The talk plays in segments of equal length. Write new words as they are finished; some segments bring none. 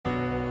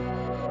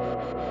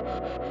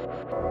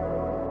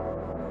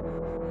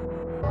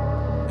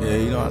Yeah,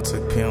 you know, I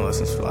took piano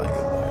lessons for like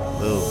a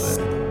little bit,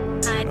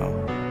 you know.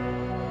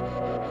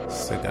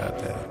 Sick out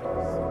there.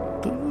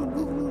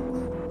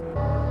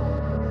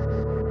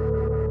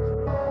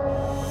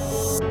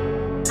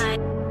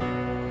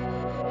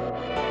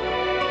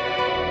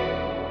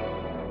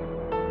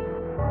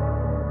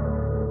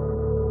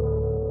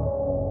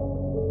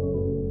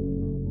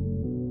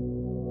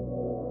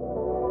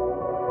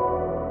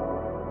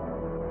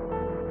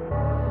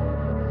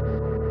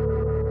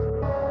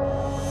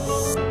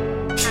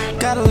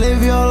 Gotta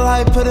live your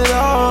life, put it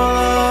all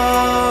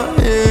up,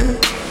 yeah.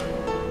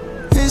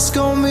 It's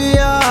gon' be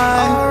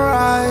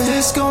alright,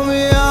 it's gon'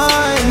 be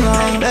alright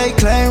now. They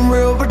claim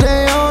real, but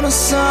they on the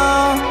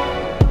song.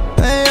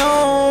 They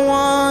on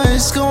one,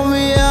 it's gon'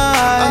 be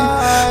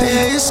alright,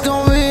 yeah, it's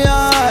gon' be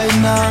alright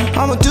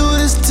now. I'ma do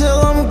this till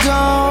I'm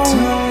gone.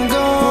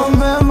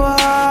 Remember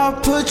how I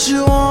put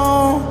you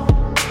on.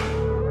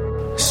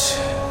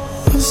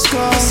 Let's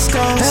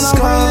go, and I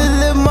really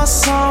live my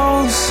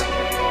songs.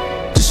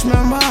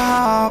 Remember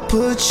how I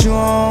put you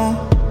on.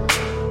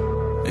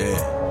 Yeah.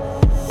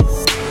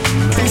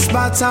 It's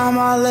about time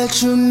I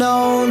let you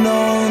know,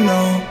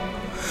 no.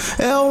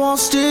 It won't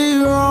steer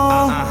you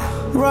wrong.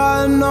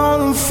 Riding on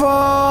them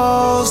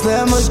falls.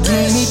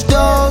 Lamborghini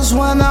doors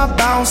when I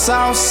bounce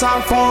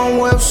outside. Foreign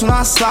whips when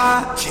I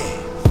slide.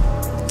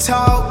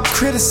 Talk,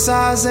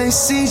 criticize, ain't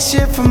see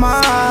shit from my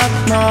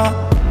eye,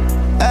 nah.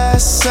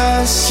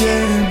 SS,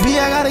 yeah. B,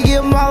 I gotta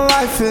get my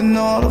life in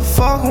order.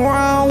 Fuck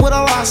around with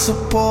a lot of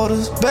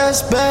supporters.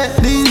 Best bet,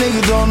 these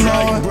niggas don't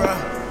know it.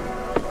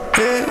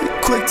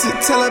 Yeah, quick to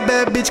tell a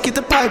bad bitch, get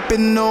the pipe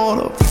in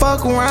order.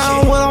 Fuck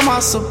around with all my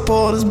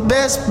supporters.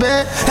 Best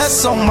bet,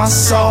 that's on my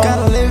soul.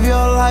 Gotta live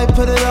your life,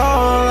 put it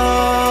all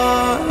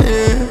up,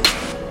 yeah.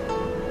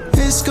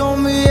 It's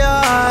gon' be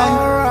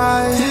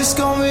alright, it's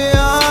gon' be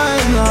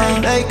alright now.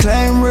 They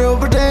claim real,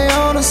 but they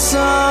on the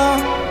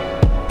song.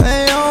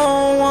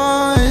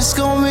 It's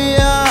gon' be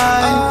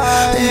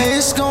alright, yeah,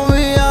 it's gon'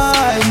 be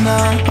alright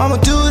now. I'ma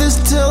do this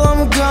till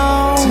I'm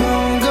gone.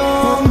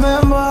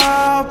 Remember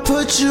how I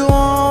put you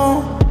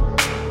on.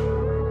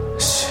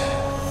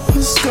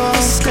 Let's go,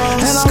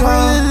 and I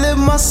really live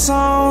my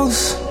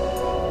songs.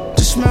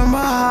 Just remember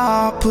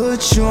how I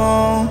put you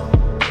on.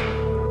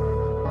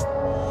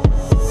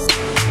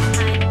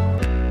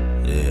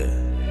 Yeah.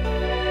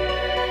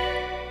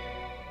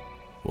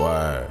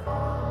 Word.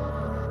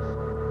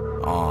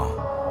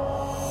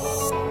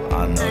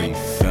 I know you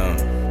feel me.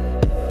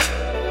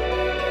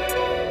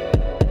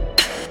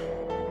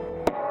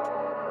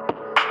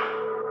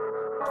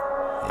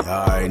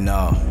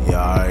 Y'all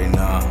already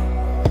know.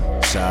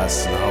 Shots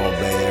to the whole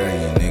Bay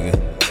Area, nigga.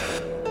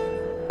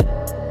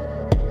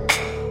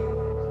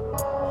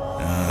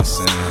 You know what I'm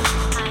saying?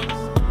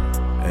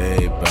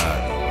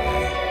 Everybody,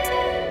 man.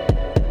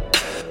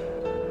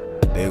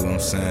 Dig what I'm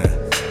saying?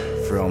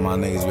 For all my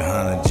niggas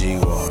behind the G-Wall,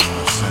 you know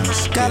what I'm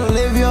saying? Gotta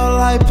live your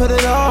life, put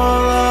it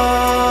all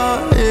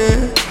up,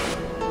 yeah.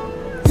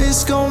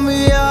 It's gon'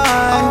 be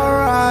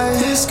alright,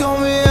 it's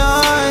gon' be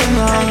alright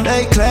now.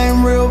 They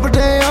claim real, but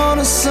they on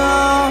the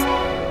song.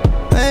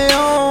 They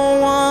on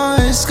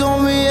one, it's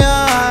gon' be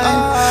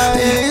alright,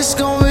 yeah, it's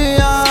gon' be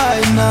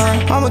alright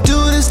now. I'ma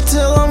do this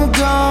till I'm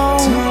gone.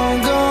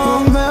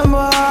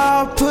 Remember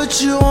how I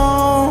put you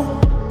on.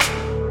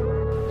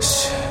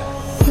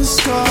 Let's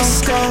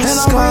go, and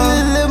I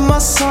really live my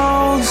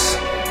songs.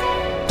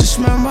 Just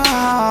remember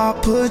how I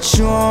put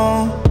you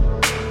on.